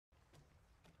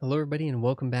Hello everybody and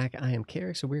welcome back. I am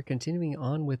Carrick, so we're continuing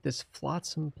on with this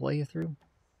Flotsam playthrough.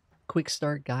 Quick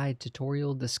start guide,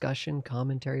 tutorial, discussion,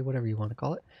 commentary, whatever you want to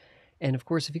call it. And of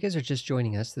course, if you guys are just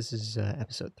joining us, this is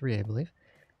episode 3, I believe.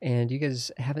 And you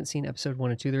guys haven't seen episode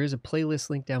 1 and 2, there is a playlist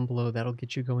link down below. That'll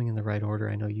get you going in the right order.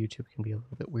 I know YouTube can be a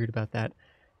little bit weird about that,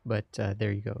 but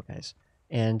there you go, guys.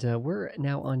 And we're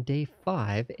now on day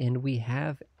 5, and we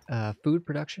have food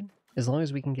production. As long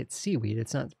as we can get seaweed,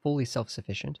 it's not fully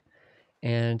self-sufficient.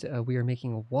 And we are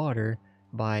making water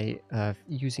by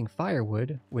using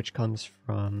firewood, which comes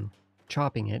from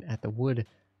chopping it at the wood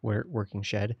working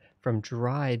shed, from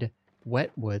dried wet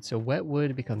wood. So wet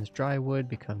wood becomes dry wood,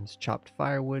 becomes chopped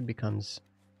firewood, becomes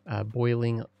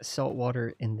boiling salt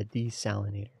water in the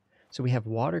desalinator. So we have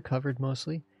water covered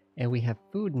mostly, and we have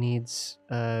food needs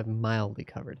mildly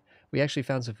covered. We actually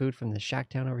found some food from the shack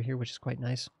town over here, which is quite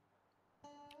nice.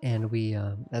 And we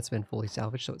that's been fully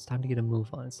salvaged, so it's time to get a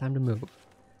move on. It's time to move.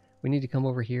 We need to come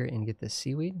over here and get this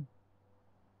seaweed.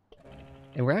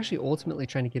 And we're actually ultimately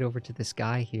trying to get over to this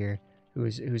guy here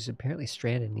who's apparently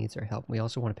stranded and needs our help. We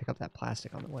also want to pick up that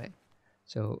plastic on the way.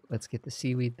 So let's get the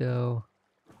seaweed though.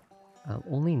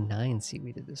 Only 9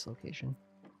 seaweed at this location.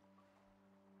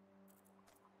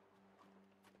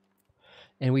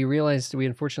 And we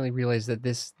unfortunately realized that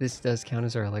this does count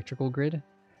as our electrical grid.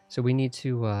 So we need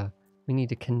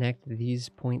to connect these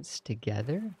points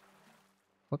together.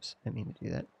 Whoops, I didn't mean to do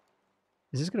that.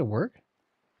 Is this going to work?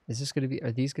 Is this going to be,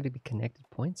 are these going to be connected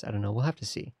points? I don't know. We'll have to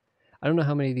see. I don't know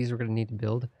how many of these we're going to need to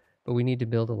build, but we need to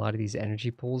build a lot of these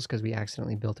energy pools because we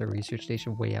accidentally built our research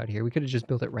station way out here. We could have just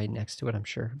built it right next to it, I'm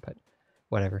sure, but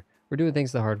whatever. We're doing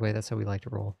things the hard way. That's how we like to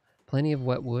roll. Plenty of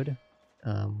wet wood,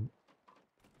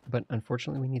 but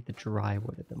unfortunately we need the dry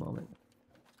wood at the moment.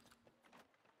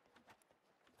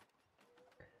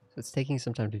 So it's taking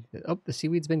some time to do that. Oh, the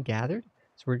seaweed's been gathered,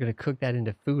 so we're going to cook that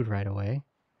into food right away.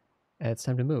 It's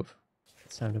time to move.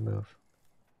 It's time to move.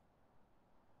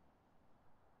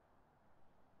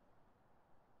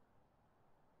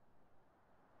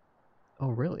 Oh,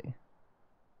 really?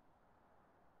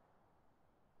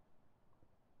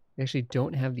 We actually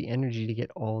don't have the energy to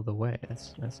get all the way.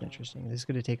 That's interesting. This is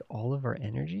going to take all of our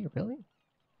energy? Really?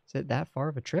 Is it that far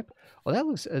of a trip? Oh, that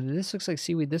looks, this looks like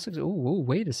seaweed. This looks, oh,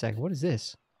 wait a second. What is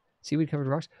this? Seaweed covered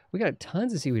rocks. We got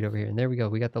tons of seaweed over here. And there we go.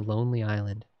 We got the Lonely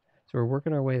Island. So we're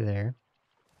working our way there.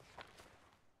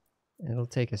 It'll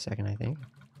take a second, I think.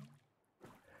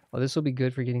 Oh, this will be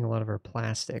good for getting a lot of our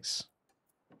plastics.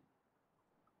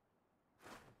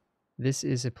 This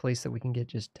is a place that we can get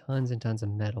just tons and tons of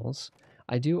metals.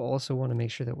 I do also want to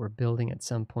make sure that we're building at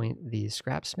some point the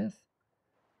scrapsmith.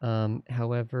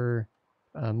 However,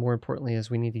 more importantly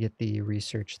is we need to get the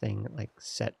research thing like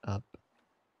set up,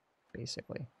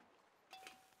 basically.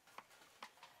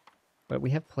 But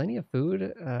we have plenty of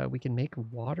food. We can make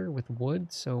water with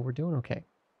wood, so we're doing okay.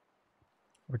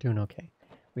 We're doing okay.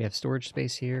 We have storage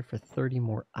space here for 30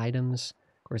 more items.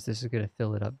 Of course, this is going to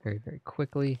fill it up very, very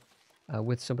quickly.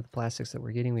 With some of the plastics that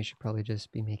we're getting, we should probably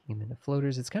just be making them into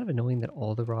floaters. It's kind of annoying that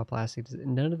all the raw plastic,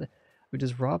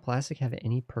 does raw plastic have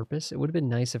any purpose? It would have been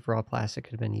nice if raw plastic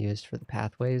could have been used for the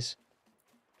pathways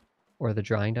or the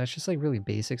drying docks, just like really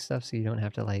basic stuff so you don't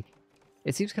have to like,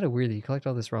 it seems kind of weird that you collect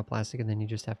all this raw plastic and then you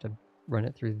just have to run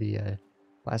it through the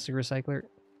plastic recycler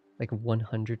like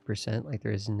 100%. Like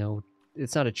there is no,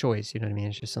 it's not a choice, you know what I mean?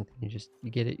 It's just something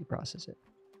you get it, you process it.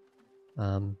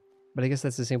 But I guess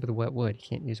that's the same with the wet wood. You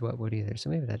can't use wet wood either, so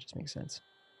maybe that just makes sense.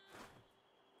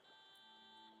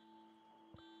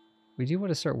 We do want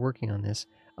to start working on this.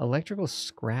 Electrical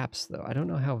scraps, though. I don't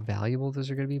know how valuable those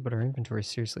are going to be, but our inventory is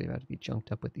seriously about to be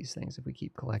junked up with these things if we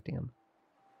keep collecting them.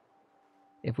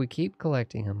 If we keep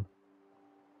collecting them...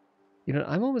 You know,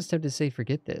 I'm almost tempted to say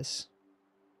forget this.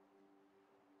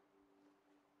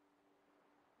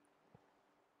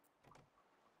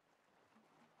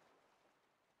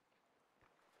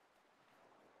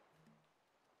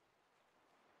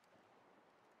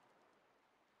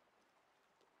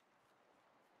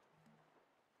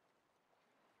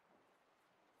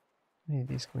 How many of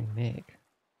these can we make?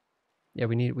 Yeah,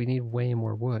 we need way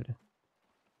more wood.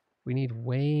 We need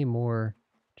way more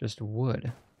just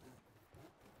wood.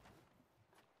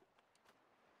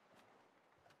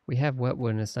 We have wet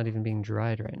wood and it's not even being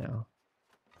dried right now.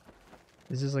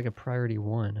 This is like a priority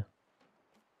 1.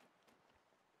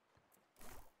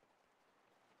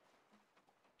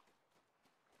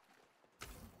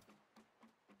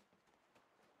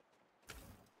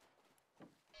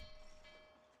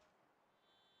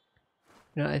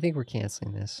 You know, I think we're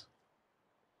canceling this.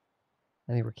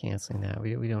 I think we're canceling that.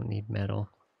 We don't need metal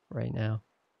right now.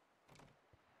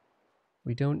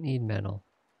 We don't need metal.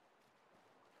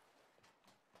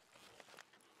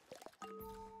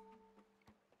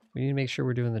 We need to make sure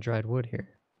we're doing the dried wood here.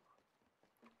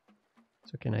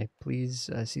 So can I please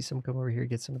see someone come over here,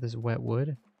 get some of this wet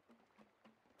wood?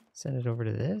 Send it over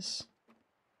to this.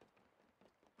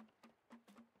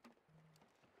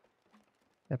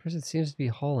 That person seems to be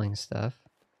hauling stuff.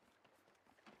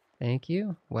 Thank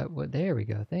you. Wet wood. There we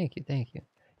go. Thank you. Thank you.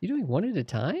 You doing one at a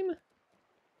time?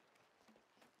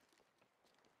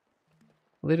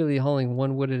 Literally hauling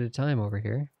one wood at a time over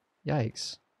here.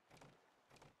 Yikes.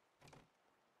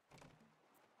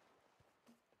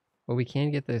 Well, we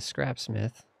can get the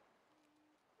scrapsmith.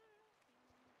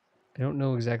 I don't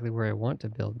know exactly where I want to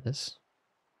build this.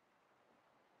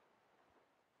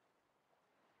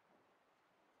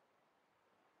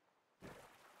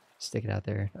 Stick it out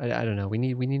there. I don't know. We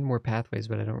need more pathways,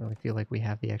 but I don't really feel like we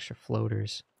have the extra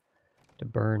floaters to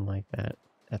burn like that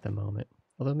at the moment.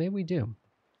 Although maybe we do.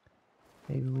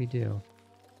 Maybe we do.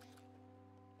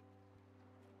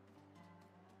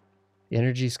 The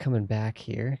energy's coming back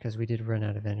here because we did run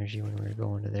out of energy when we were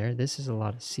going to there. This is a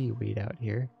lot of seaweed out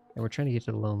here, and we're trying to get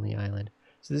to the Lonely Island.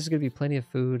 So this is going to be plenty of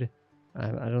food.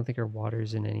 I don't think our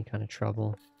water's in any kind of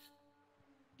trouble.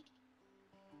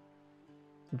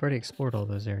 We've already explored all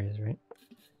those areas, right?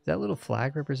 Does that little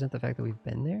flag represent the fact that we've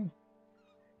been there?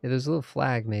 Yeah, there's a little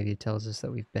flag maybe it tells us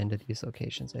that we've been to these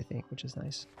locations, I think, which is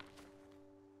nice.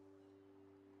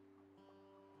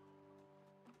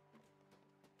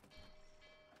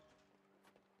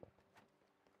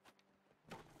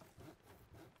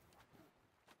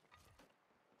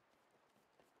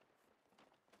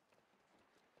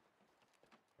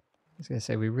 I was gonna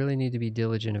say, we really need to be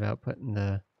diligent about putting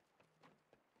the...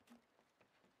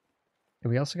 And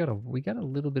we also got a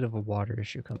little bit of a water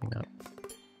issue coming up.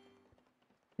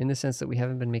 In the sense that we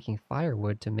haven't been making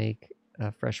firewood to make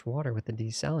fresh water with the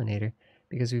desalinator,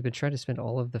 because we've been trying to spend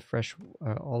all of the fresh,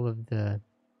 all of the...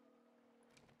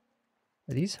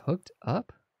 Are these hooked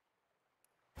up?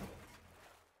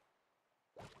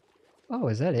 Oh,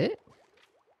 is that it?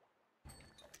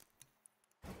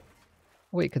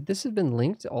 Wait, could this have been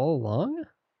linked all along?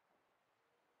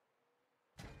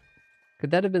 Could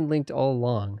that have been linked all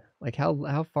along? Like,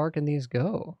 how far can these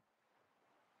go?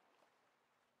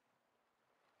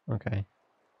 Okay.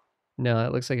 No,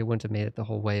 it looks like it wouldn't have made it the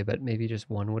whole way, but maybe just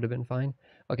one would have been fine.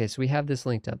 Okay, so we have this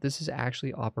linked up. This is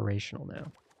actually operational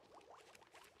now,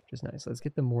 which is nice. Let's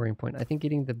get the mooring point. I think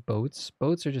getting the boats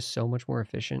are just so much more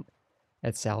efficient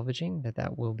at salvaging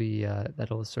that will be,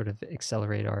 that'll sort of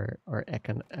accelerate our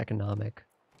economic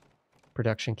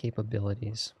production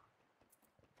capabilities.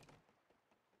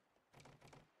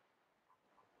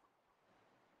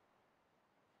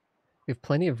 We have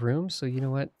plenty of room, so you know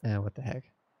what? What the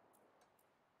heck?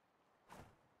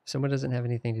 If someone doesn't have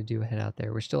anything to do, head out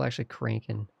there. We're still actually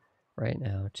cranking right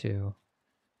now, too.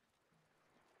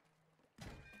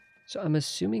 So I'm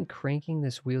assuming cranking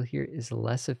this wheel here is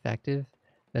less effective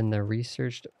than the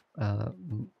researched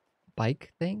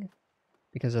bike thing,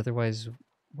 because otherwise,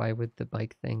 why would the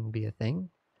bike thing be a thing?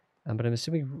 But I'm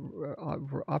assuming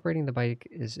operating the bike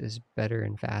is better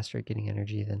and faster at getting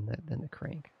energy than the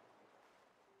crank.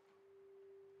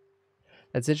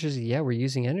 That's interesting. Yeah, we're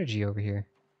using energy over here.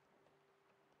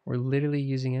 We're literally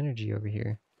using energy over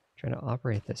here, trying to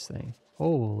operate this thing.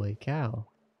 Holy cow.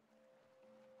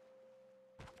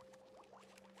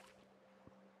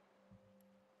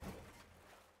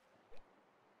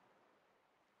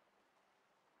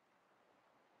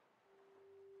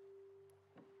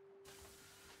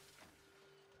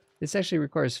 This actually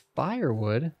requires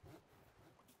firewood.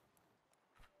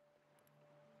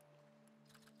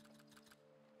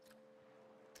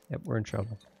 Yep, we're in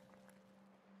trouble.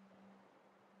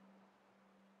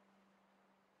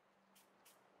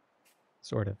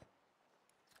 Sort of.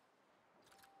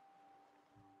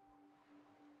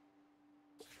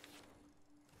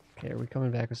 Okay, are we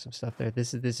coming back with some stuff there?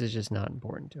 This is just not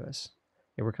important to us.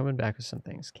 Okay, we're coming back with some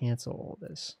things. Cancel all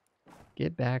this.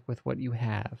 Get back with what you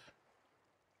have.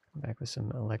 Come back with some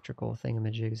electrical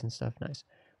thingamajigs and stuff. Nice.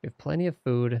 We have plenty of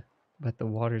food, but the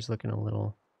water's looking a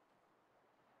little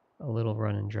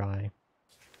running dry.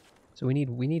 So we need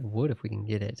wood if we can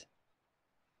get it.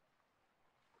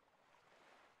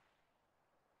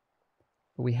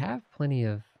 But we have plenty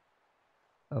of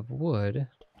wood.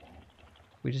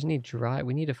 We just need dry.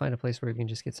 We need to find a place where we can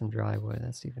just get some dry wood.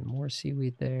 That's even more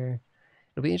seaweed there.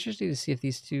 It'll be interesting to see if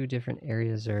these two different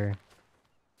areas are...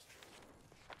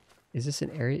 Is this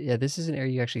an area? Yeah, this is an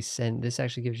area you actually send. This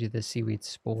actually gives you the seaweed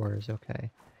spores.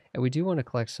 Okay. And we do want to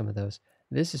collect some of those.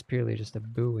 This is purely just a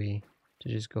buoy to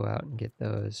just go out and get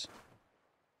those.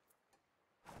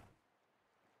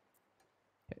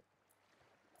 Okay.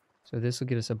 So this will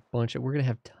get us a bunch of... We're going to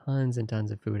have tons and tons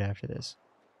of food after this.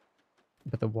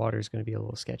 but the water is going to be a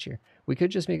little sketchier. We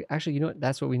could just make, actually, you know what?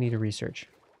 That's what we need to research.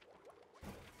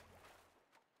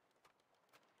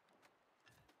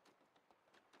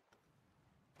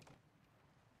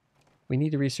 We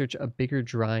need to research a bigger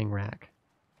drying rack.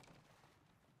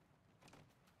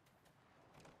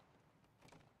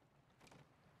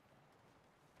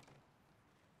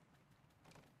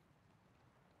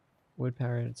 Wood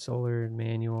powered, solar,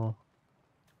 manual.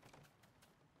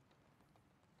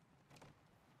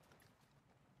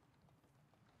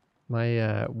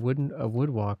 My wood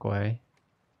walkway.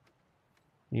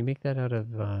 Can you make that out of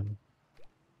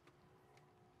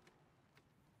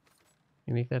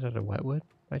you make that out of wetwood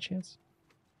by chance?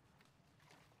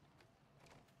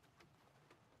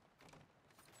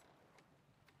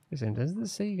 Listen, doesn't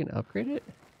this say you can upgrade it?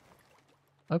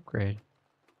 Upgrade.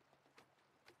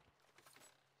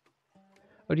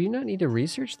 Oh, do you not need to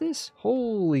research this?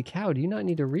 Holy cow, do you not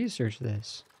need to research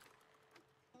this?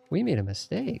 We made a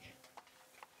mistake.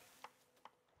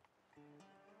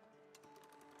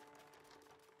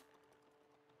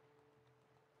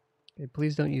 Okay,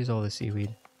 please don't use all the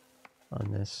seaweed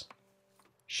on this.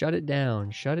 Shut it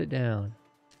down. Shut it down.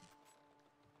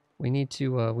 We need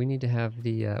to have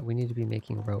the we need to be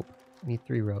making rope. We need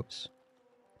 3 ropes.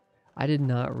 I did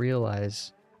not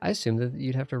realize. I assumed that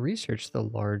you'd have to research the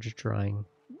large drying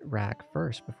rack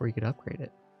first before you could upgrade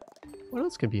it. What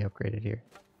else could be upgraded here?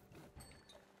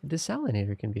 The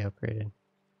desalinator can be upgraded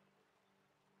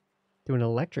to an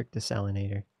electric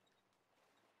desalinator.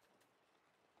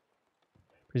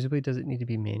 Presumably, does it need to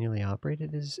be manually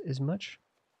operated as much?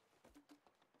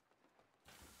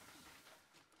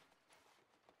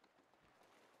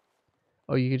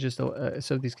 Oh, you could just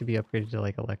so these could be upgraded to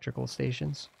like electrical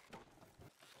stations.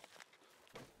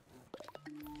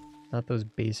 Not those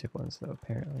basic ones though,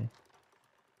 apparently.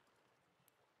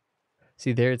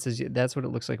 See there it says that's what it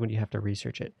looks like when you have to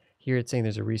research it. Here it's saying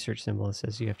there's a research symbol that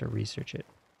says you have to research it.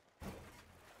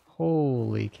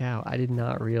 Holy cow, I did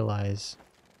not realize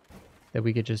that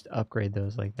we could just upgrade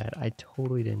those like that. I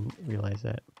totally didn't realize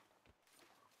that.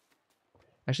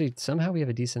 Actually, somehow we have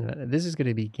a decent amount. This is going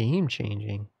to be game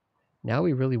changing. Now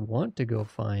we really want to go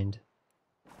find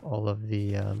all of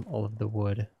the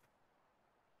wood.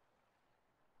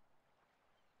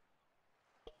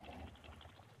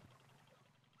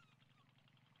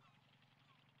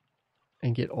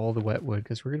 And get all the wet wood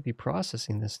because we're going to be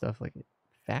processing this stuff like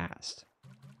fast.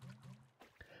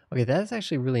 Okay, that's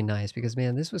actually really nice because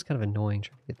man, this was kind of annoying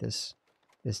trying to get this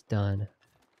done.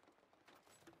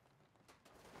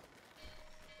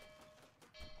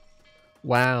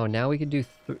 Wow, now we can do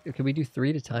can we do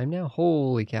 3 at a time now?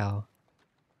 Holy cow.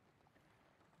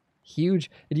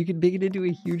 Huge, and you can make it into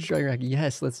a huge drying rack.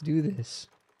 Yes, let's do this.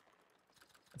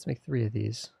 Let's make 3 of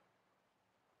these.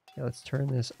 Yeah, let's turn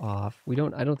this off. I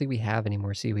don't think we have any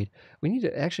more seaweed. We need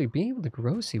to actually being able to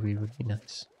grow seaweed would be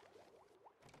nice.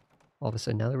 All of a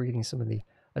sudden, now that we're getting some of the,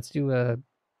 let's do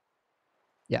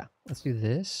yeah, let's do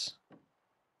this.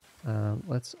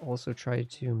 Let's also try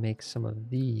to make some of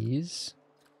these.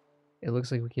 It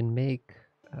looks like we can make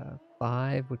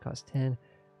 5 would cost 10.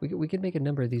 We could make a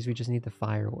number of these. We just need the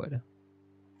firewood.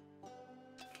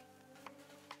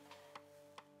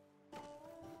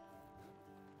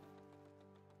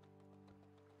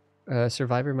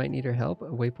 Survivor might need our help. A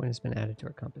waypoint has been added to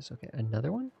our compass. Okay,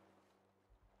 another one?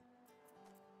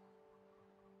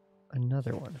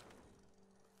 Another one.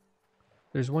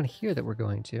 There's one here that we're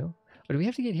going to. But do we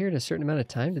have to get here in a certain amount of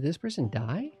time? Did this person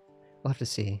die? We'll have to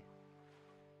see.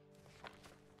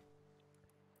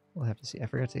 We'll have to see.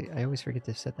 I always forget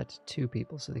to set that to 2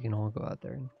 people so they can all go out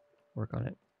there and work on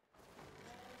it.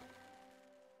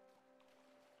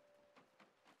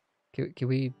 Can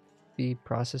we be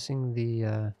processing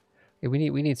the yeah,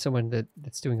 we need someone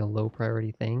that's doing a low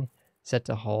priority thing set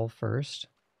to haul first.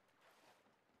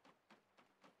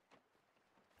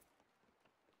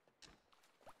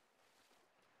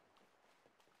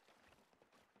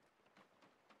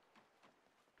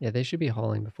 Yeah, they should be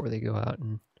hauling before they go out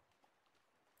and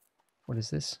what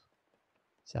is this?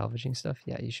 Salvaging stuff?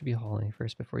 Yeah, you should be hauling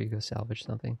first before you go salvage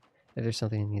something. If there's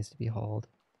something that needs to be hauled.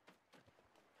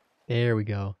 There we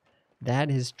go.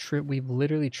 That is we've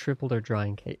literally tripled our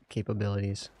drying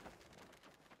capabilities.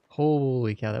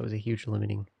 Holy cow, that was a huge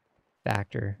limiting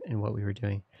factor in what we were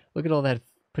doing. Look at all that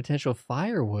potential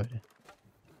firewood.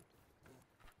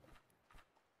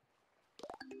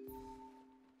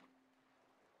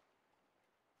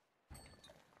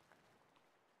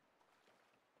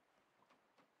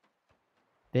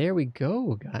 There we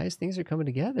go, guys. Things are coming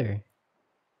together.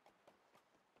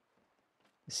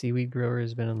 The seaweed grower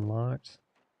has been unlocked.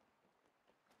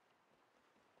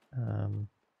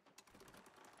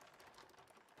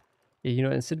 Yeah, you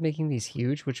know, instead of making these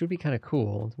huge, which would be kind of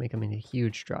cool to make them into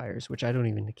huge dryers, which can't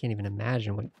even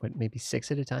imagine what maybe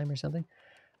 6 at a time or something.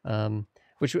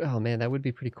 Which, oh man, that would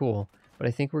be pretty cool. But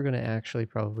I think we're going to actually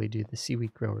probably do the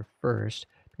seaweed grower first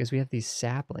because we have these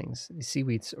saplings, these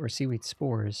seaweeds or seaweed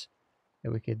spores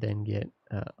that we could then get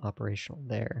operational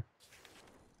there.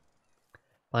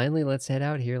 Finally, let's head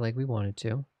out here like we wanted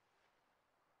to.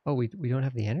 Oh, we don't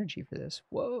have the energy for this.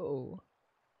 Whoa.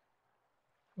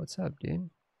 What's up, dude?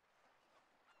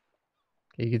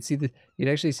 Okay, you'd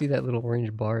actually see that little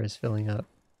orange bar is filling up.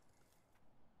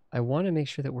 I want to make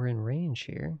sure that we're in range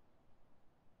here.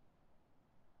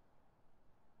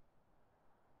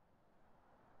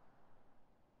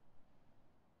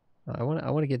 I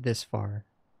want to get this far.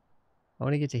 I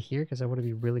want to get to here because I want to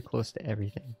be really close to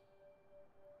everything.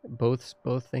 Both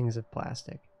things of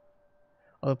plastic.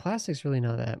 Although plastic's really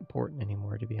not that important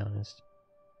anymore, to be honest.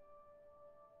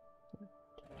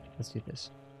 Let's do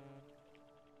this.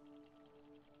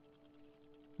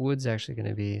 Wood's actually going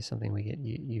to be something we get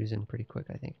using pretty quick,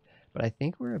 I think. But I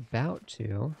think we're about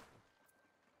to.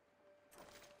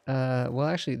 Well,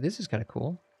 actually, this is kind of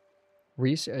cool.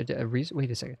 Wait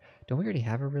a second. Don't we already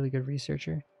have a really good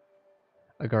researcher?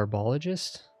 A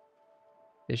garbologist?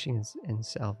 Fishing and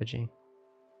salvaging.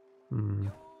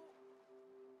 Okay,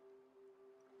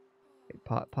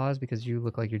 pause because you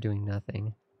look like you're doing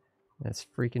nothing. That's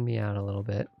freaking me out a little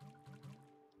bit.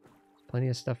 There's plenty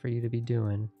of stuff for you to be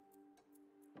doing.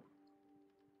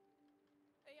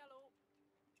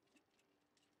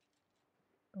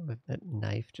 Oh, that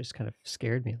knife just kind of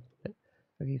scared me a little bit.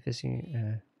 Okay,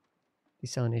 fishing,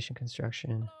 desalination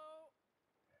construction.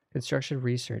 Construction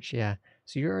research, yeah.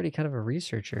 So you're already kind of a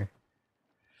researcher.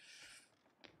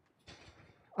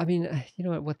 I mean, you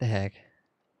know what the heck?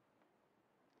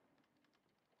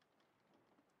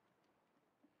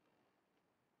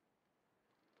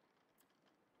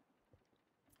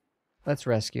 Let's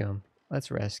rescue them.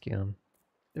 Let's rescue them.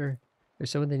 They're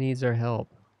someone that needs our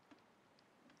help.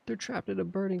 They're trapped in a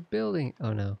burning building.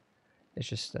 Oh no. It's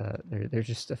just they're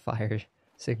just a fire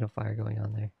signal fire going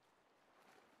on there.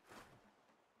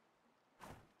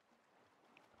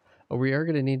 Oh, we are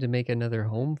going to need to make another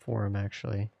home for him,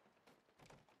 actually.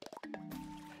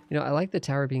 You know, I like the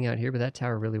tower being out here, but that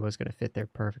tower really was going to fit there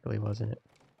perfectly, wasn't it?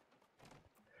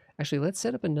 Actually, let's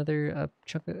set up another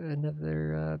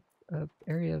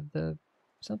area of the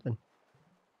something.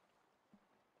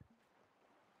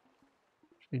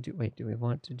 Should we do? Wait, do we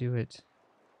want to do it?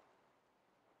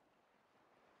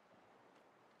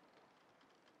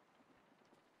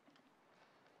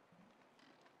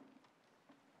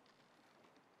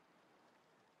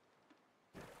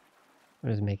 I'm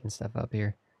just making stuff up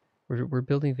here. We're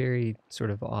building very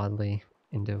sort of oddly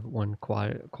into one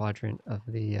quadrant of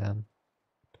the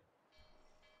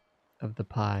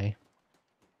pie.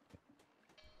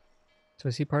 So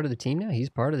is he part of the team now? He's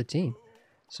part of the team.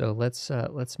 So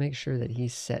let's make sure that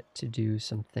he's set to do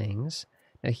some things.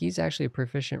 Now he's actually a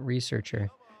proficient researcher,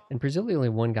 and presumably only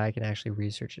one guy can actually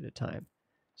research at a time.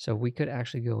 So we could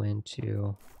actually go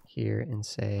into here and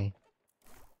say,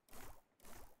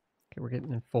 okay, we're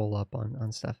getting full up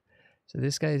on stuff. So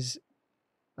this guy's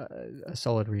a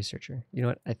solid researcher. You know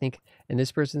what? I think, and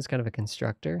this person's kind of a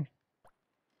constructor.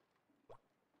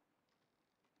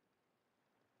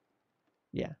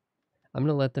 Yeah. I'm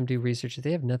going to let them do research. If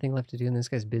they have nothing left to do and this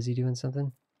guy's busy doing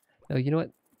something. No, you know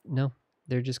what? No,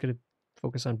 they're just going to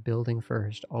focus on building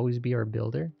first. Always be our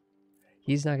builder.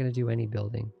 He's not going to do any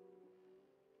building.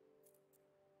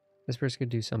 This person could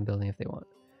do some building if they want.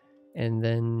 And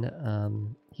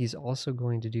then he's also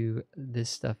going to do this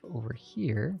stuff over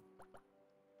here.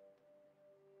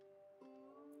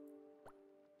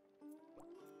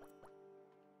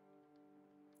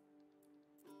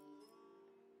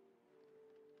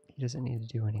 He doesn't need to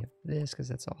do any of this because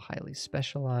that's all highly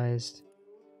specialized.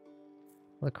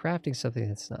 Well, crafting something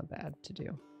that's not bad to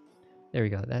do. There we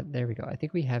go. There we go. I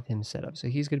think we have him set up. So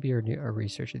he's going to be our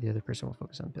researcher. The other person will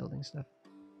focus on building stuff.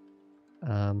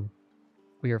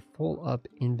 We are full up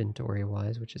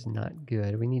inventory-wise, which is not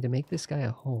good. We need to make this guy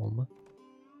a home.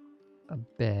 A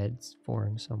bed for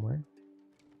him somewhere.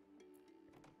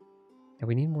 And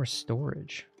we need more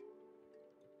storage.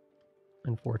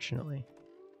 Unfortunately.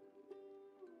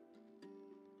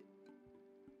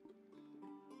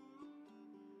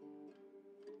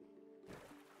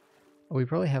 Oh, we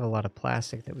probably have a lot of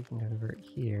plastic that we can convert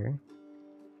here.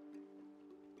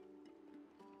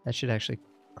 That should actually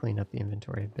clean up the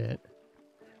inventory a bit.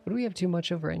 What do we have too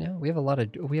much of right now? We have a lot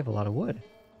of wood.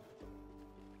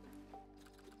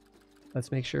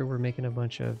 Let's make sure we're making a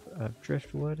bunch of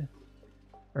driftwood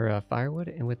or firewood,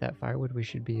 and with that firewood we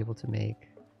should be able to make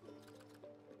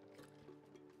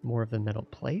more of the metal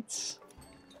plates.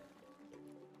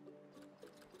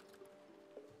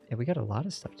 Yeah, we got a lot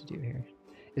of stuff to do here.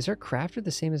 Is our crafter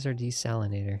the same as our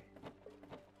desalinator?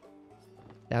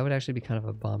 That would actually be kind of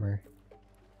a bummer.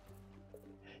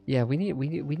 Yeah, we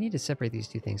need to separate these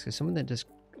two things, because someone that does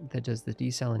the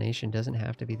desalination doesn't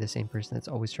have to be the same person that's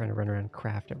always trying to run around and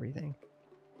craft everything.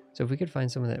 So if we could find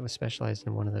someone that was specialized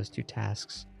in one of those two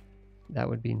tasks, that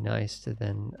would be nice to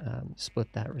then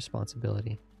split that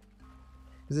responsibility.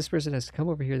 Because this person has to come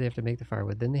over here, they have to make the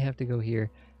firewood, then they have to go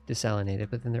here, desalinate it,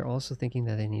 but then they're also thinking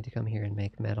that they need to come here and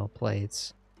make metal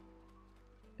plates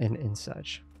and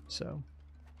such. So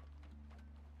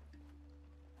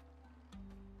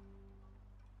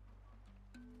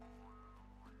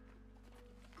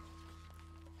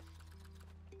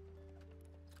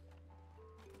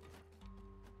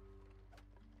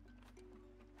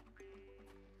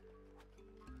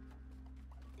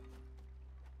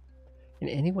and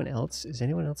anyone else, is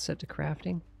anyone else set to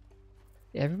crafting?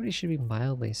 Yeah, everybody should be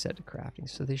mildly set to crafting,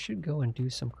 so they should go and do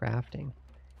some crafting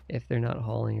if they're not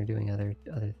hauling or doing other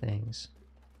things.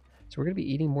 So we're going to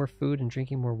be eating more food and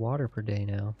drinking more water per day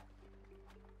now.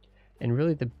 And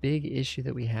really the big issue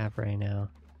that we have right now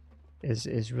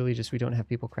is really just we don't have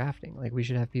people crafting. Like, we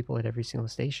should have people at every single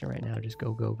station right now, just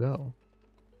go, go, go.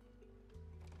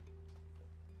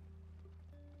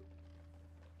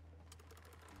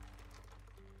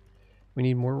 We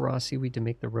need more raw seaweed to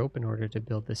make the rope in order to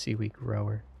build the seaweed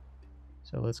grower.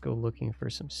 So let's go looking for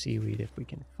some seaweed if we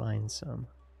can find some.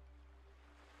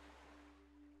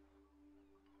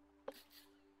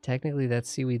 Technically that's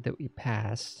seaweed that we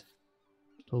passed.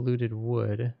 Polluted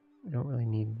wood. We don't really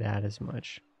need that as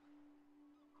much.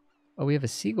 Oh, we have a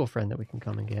seagull friend that we can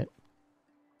come and get.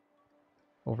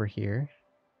 Over here.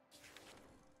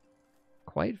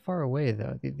 Quite far away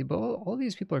though. All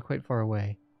these people are quite far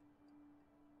away.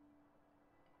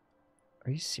 Are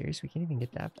you serious? We can't even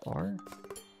get that far?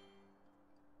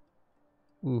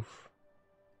 Oof.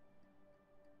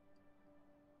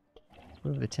 Let's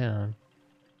move to town.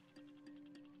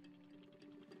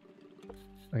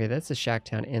 Okay, that's the shack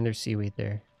town, and there's seaweed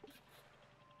there.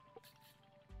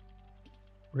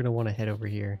 We're gonna want to head over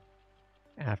here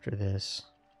after this.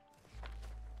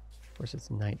 Of course, it's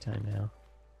nighttime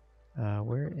now.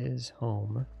 Where is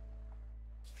home?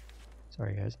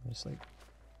 Sorry guys, I'm just like...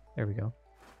 There we go.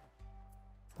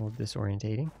 A little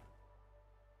disorientating.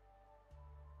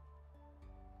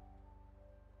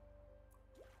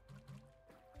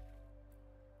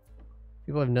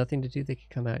 People have nothing to do, they could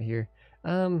come out here.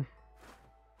 Yeah,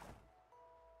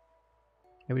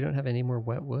 we don't have any more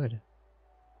wet wood.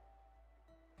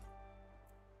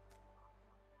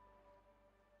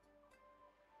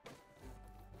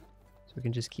 So we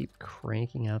can just keep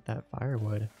cranking out that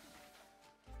firewood.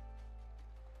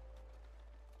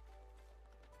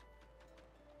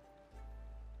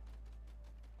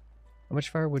 How much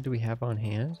firewood do we have on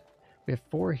hand? We have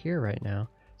 4 here right now.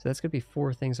 So that's going to be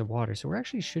 4 things of water. So we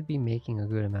actually should be making a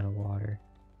good amount of water.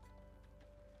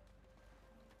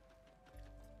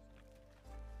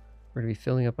 We're going to be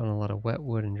filling up on a lot of wet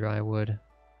wood and dry wood.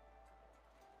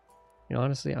 You know,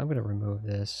 honestly, I'm going to remove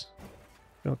this.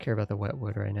 I don't care about the wet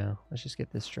wood right now. Let's just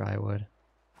get this dry wood.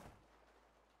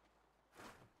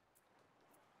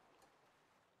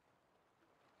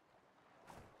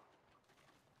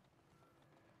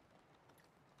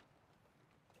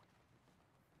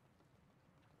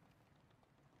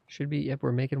 Should be, yep,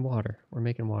 we're making water. We're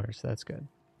making water, so that's good.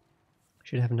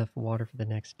 Should have enough water for the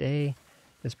next day.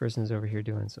 This person's over here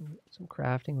doing some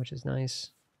crafting, which is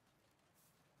nice.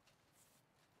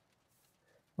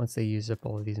 Once they use up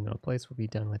all of these metal plates, we'll be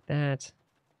done with that.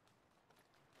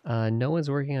 No one's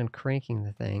working on cranking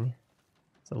the thing.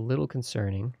 It's a little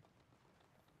concerning.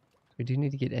 We do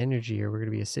need to get energy or we're going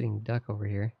to be a sitting duck over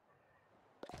here.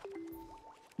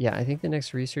 Yeah, I think the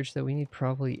next research that we need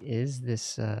probably is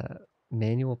this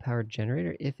manual powered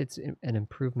generator, if it's an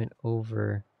improvement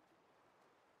over...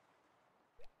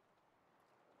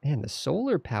 Man, the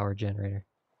solar power generator.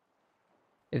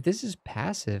 If this is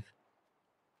passive,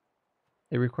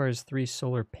 it requires 3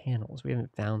 solar panels. We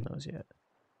haven't found those yet.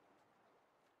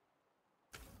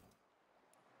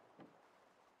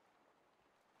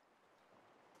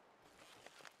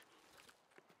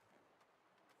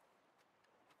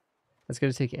 It's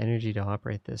going to take energy to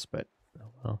operate this, but oh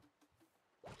well.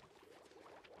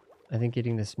 I think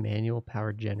getting this manual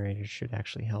powered generator should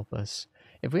actually help us.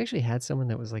 If we actually had someone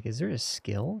that was like, is there a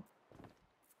skill?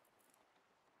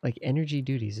 Like energy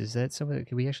duties, is that someone that,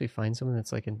 could we actually find someone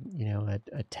that's like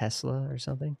a Tesla or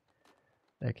something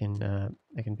that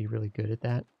can be really good at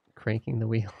that, cranking the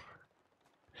wheel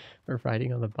or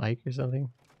riding on the bike or something?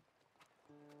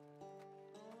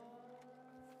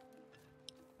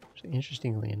 So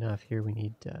interestingly enough, here we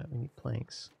need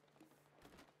planks.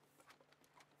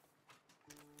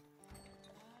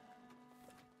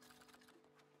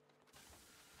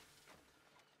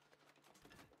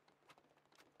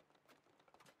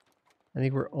 I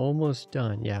think we're almost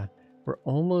done. Yeah, we're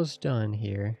almost done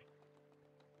here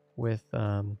with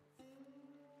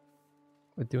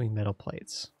doing metal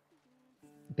plates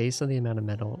based on the amount of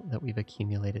metal that we've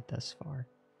accumulated thus far.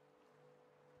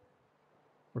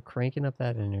 We're cranking up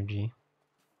that energy.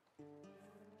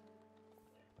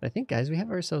 But I think, guys, we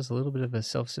have ourselves a little bit of a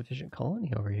self-sufficient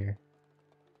colony over here.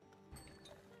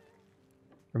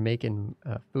 We're making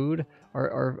food,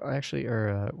 or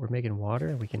we're making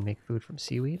water. We can make food from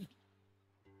seaweed.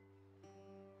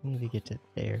 We need to get to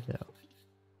there, though.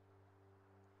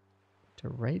 To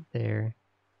right there.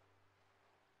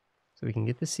 So we can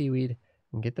get the seaweed,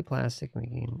 we can get the plastic, and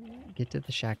we can get to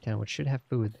the shack town, which should have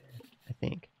food there, I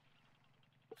think.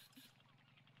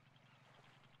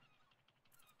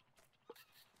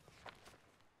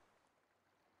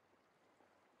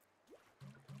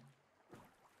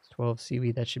 It's 12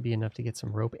 seaweed, that should be enough to get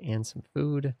some rope and some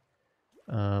food.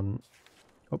 Oh,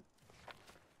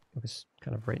 it was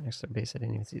kind of right next to the base. I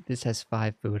didn't even see. This has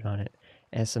 5 food on it.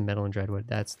 It has some metal and dreadwood.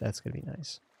 That's gonna be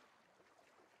nice.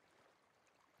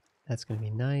 That's gonna be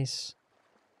nice.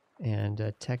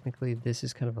 And technically, this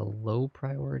is kind of a low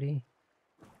priority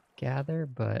gather,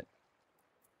 but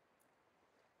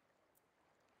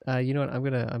you know what?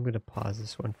 I'm gonna pause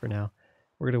this one for now.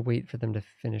 We're gonna wait for them to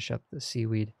finish up the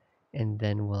seaweed, and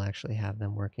then we'll actually have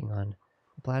them working on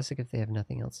the plastic if they have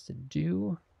nothing else to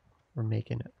do. We're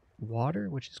making water,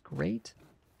 which is great.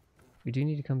 We do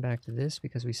need to come back to this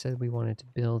because we said we wanted to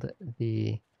build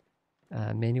the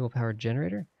manual powered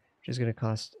generator, which is going to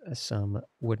cost some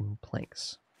wooden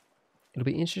planks. It'll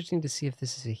be interesting to see if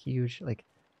this is a huge, like,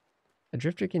 a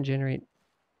drifter can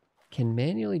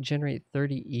manually generate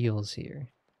 30 eels here.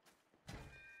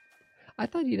 I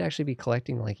thought you'd actually be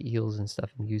collecting like eels and stuff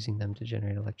and using them to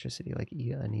generate electricity, like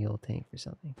an eel tank or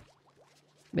something.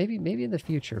 Maybe in the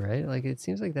future, right? Like, it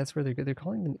seems like that's where they're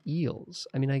calling them eels.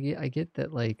 I mean, I get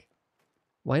that, like,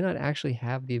 why not actually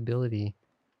have the ability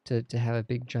to have a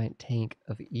big giant tank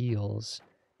of eels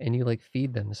and you like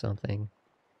feed them something,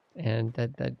 and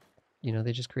that you know,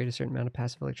 they just create a certain amount of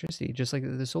passive electricity, just like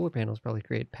the solar panels probably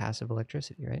create passive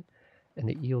electricity, right? And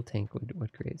the eel tank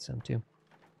would create some too.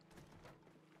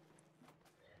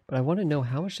 But I want to know,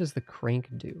 how much does the crank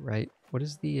do, right? What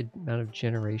is the amount of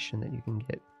generation that you can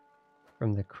get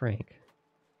from the crank?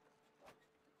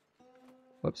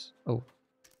 Whoops. Oh,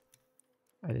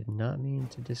 I did not mean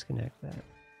to disconnect that.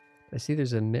 I see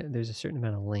there's a certain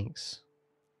amount of links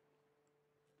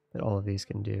that all of these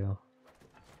can do.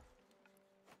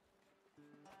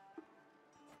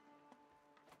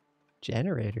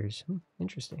 Generators.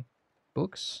 Interesting.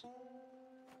 Books.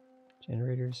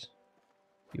 Generators.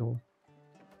 Fuel.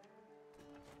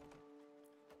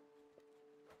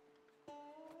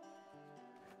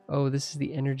 Oh, this is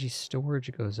the energy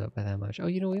storage goes up by that much. Oh,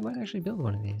 you know, we might actually build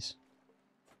one of these.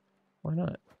 Why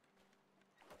not?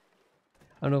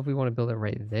 I don't know if we want to build it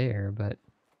right there, but...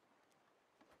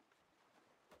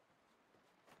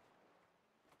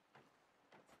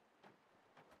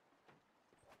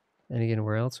 then again,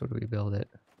 where else would we build it?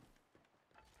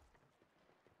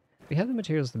 We have the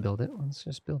materials to build it. Let's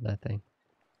just build that thing.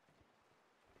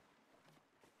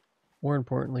 More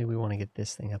importantly, we want to get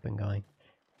this thing up and going.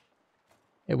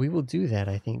 Yeah, we will do that,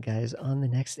 I think, guys, on the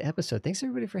next episode. Thanks,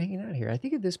 everybody, for hanging out here. I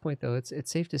think at this point, though, it's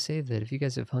safe to say that if you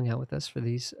guys have hung out with us for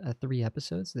these 3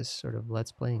 episodes, this sort of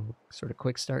Let's Playing sort of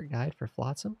quick start guide for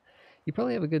Flotsam, you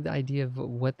probably have a good idea of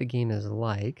what the game is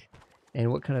like and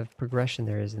what kind of progression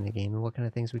there is in the game and what kind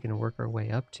of things we can work our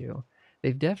way up to.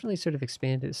 They've definitely sort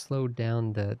of slowed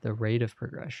down the rate of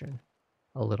progression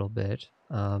a little bit.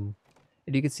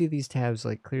 And you can see these tabs,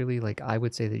 like, clearly, like, I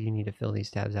would say that you need to fill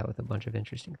these tabs out with a bunch of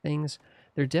interesting things.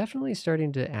 They're definitely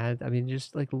starting to add, I mean,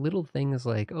 just like little things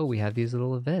like, oh, we have these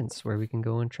little events where we can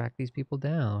go and track these people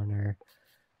down, or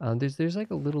there's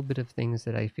like a little bit of things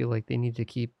that I feel like they need to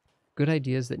keep, good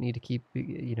ideas that need to keep,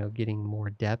 you know, getting more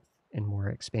depth and more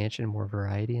expansion, more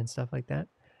variety and stuff like that.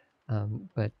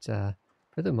 But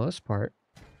for the most part,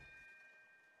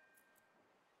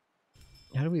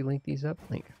 how do we link these up?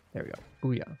 Link. There we go.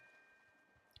 Booyah.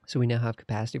 So we now have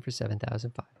capacity for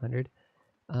 7,500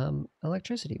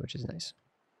 electricity, which is nice.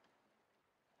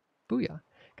 Booyah.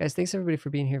 Guys, thanks everybody for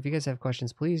being here. If you guys have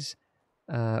questions, please,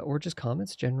 or just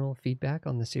comments, general feedback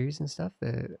on the series and stuff,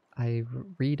 I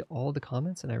read all the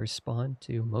comments and I respond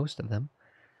to most of them.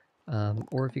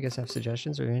 Or if you guys have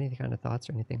suggestions or any kind of thoughts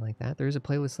or anything like that, there is a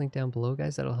playlist link down below,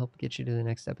 guys, that'll help get you to the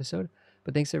next episode.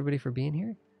 But thanks everybody for being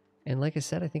here. And like I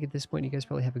said, I think at this point you guys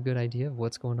probably have a good idea of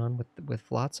what's going on with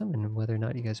Flotsam and whether or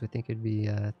not you guys would think it'd be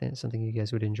something you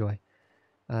guys would enjoy.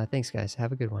 Thanks, guys.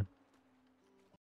 Have a good one.